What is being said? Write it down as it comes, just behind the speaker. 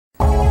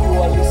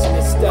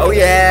Oh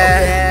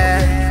yeah.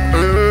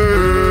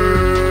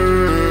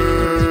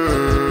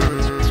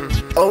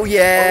 Oh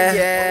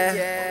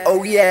yeah.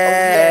 Oh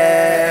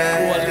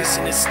yeah.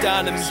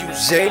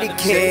 JD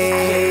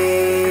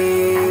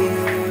King.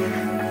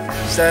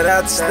 Shout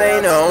out to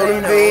Stain on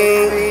the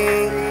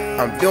beat.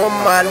 I'm doing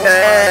my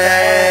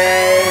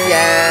thing.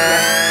 Yeah.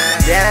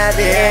 Dab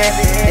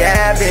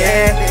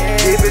it,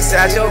 deep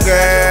inside your girl.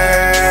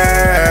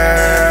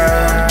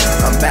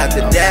 I'm about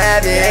to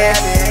dab it,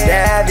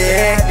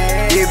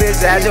 deep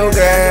inside your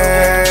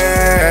girl.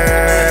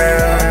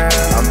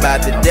 I'm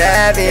about to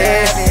dab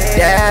it,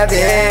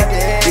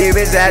 deep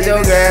inside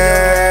your girl.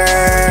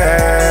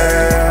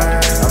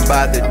 I'm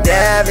about to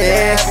dab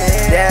it,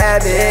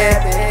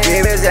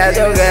 deep inside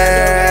your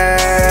girl.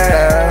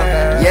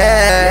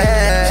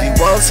 Yeah, she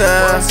wants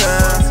some,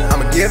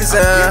 I'ma give her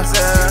some.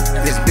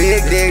 This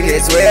big dick,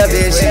 this 12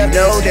 bitch, she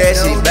know that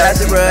she bout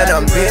to run.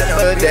 I'm bit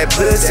for that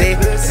pussy.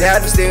 Now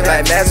to stick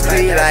like Master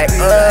P, like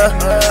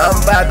I'm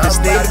about to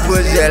stick the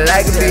pussy just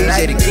like a bitch.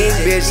 Yeah, the king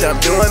bitch, I'm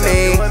doing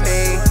me.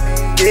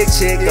 Big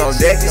chick on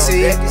deck to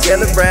see,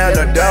 yellow, brown,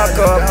 or dark,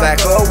 or black,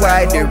 or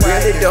white, it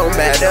really don't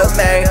matter,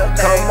 man.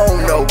 Come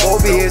on, no,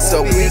 over here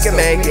so we can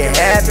make it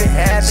happen.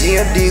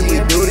 GMD, we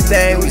do the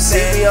thing, we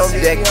see me on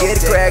deck, get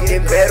it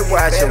crackin', better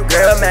watch your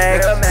girl, man.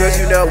 Cause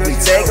you know we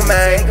take a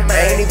man,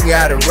 ain't even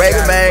got a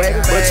regular man,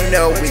 but you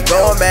know we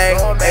goin',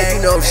 man. And you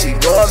know she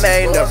goin',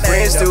 man, the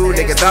friends do,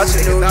 nigga thought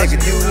you knew, nigga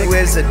you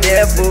is a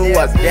damn fool.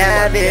 I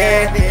dab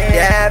it,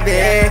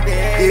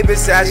 deep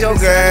inside your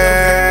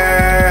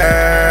girl.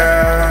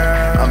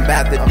 I'm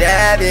about to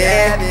dab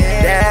it,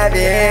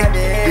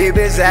 deep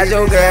inside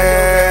your girl.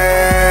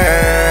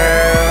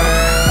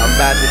 I'm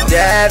about to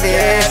dab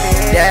it,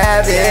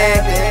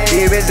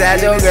 deep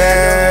inside your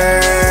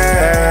girl.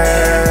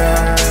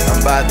 I'm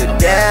about to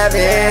dab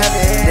it,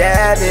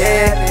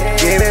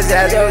 deep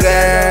inside your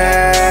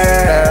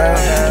girl.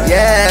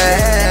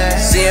 Yeah,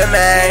 see ya,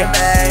 man,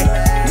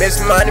 Miss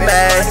Money,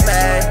 man.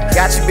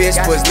 Got your bitch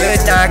was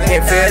lit, now I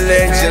can feel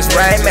it just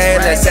right,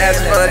 man. Let's have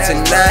fun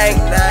tonight.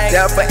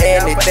 Down for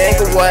anything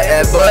or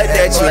whatever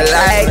that you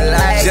like.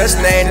 Just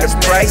name the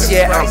price,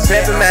 yeah, I'm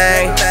pimpin',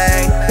 man.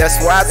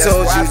 That's why I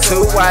told you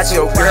to watch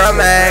your girl,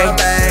 man.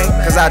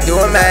 Cause I do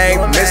it,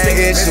 man. Mr.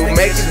 Issue,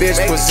 make your bitch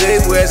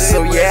pussy with,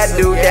 so yeah, I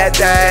do that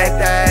thing.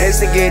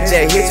 Mr. Get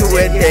J, hit you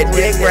with that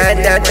dick, grind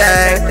that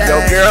thing.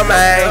 Your girl,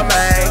 man,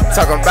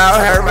 talking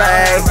about her,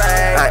 man.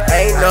 I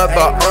ain't nothing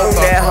but on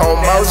that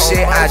homo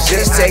shit. I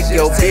just take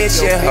your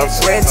bitch and her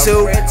friend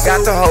too.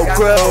 Got the whole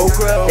crew,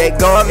 they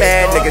going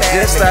mad, nigga.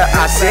 Just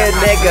I said,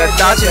 nigga,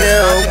 thought you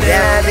knew.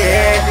 Dab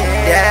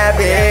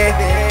it,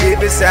 deep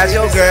inside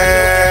your girl.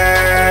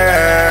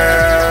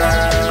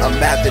 I'm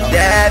about to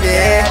dab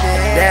it,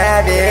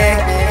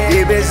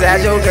 deep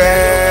inside your girl.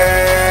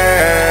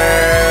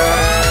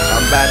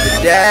 I'm about to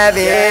dab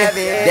it,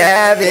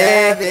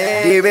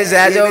 deep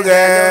inside your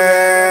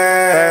girl.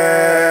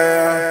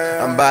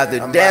 I'm about to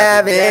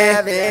dab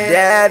it,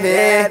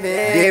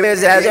 deep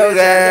inside your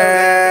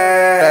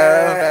girl.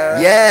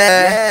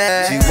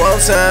 Yeah, she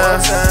wants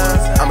some,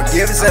 I'ma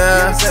give her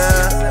some.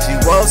 She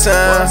wants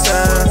some,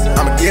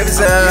 I'ma give her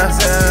some.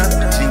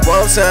 She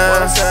wants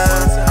some,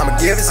 I'ma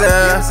give her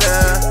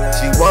some.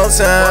 She wants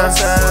some,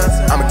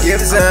 I'ma give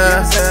her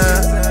some.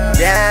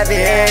 Dab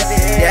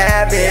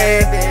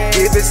it,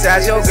 deep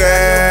inside your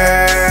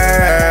girl.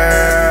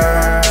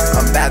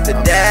 I'm about to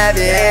dab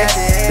it,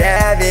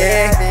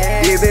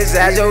 deep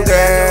inside your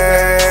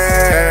girl.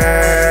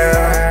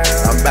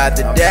 I'm about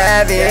to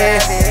dab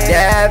it,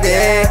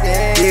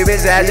 deep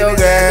inside your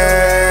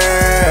girl.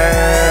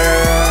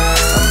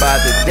 I'm about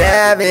to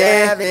dab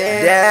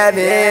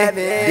it,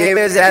 deep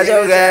inside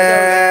your girl.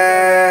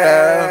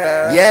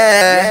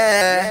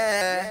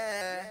 Yeah.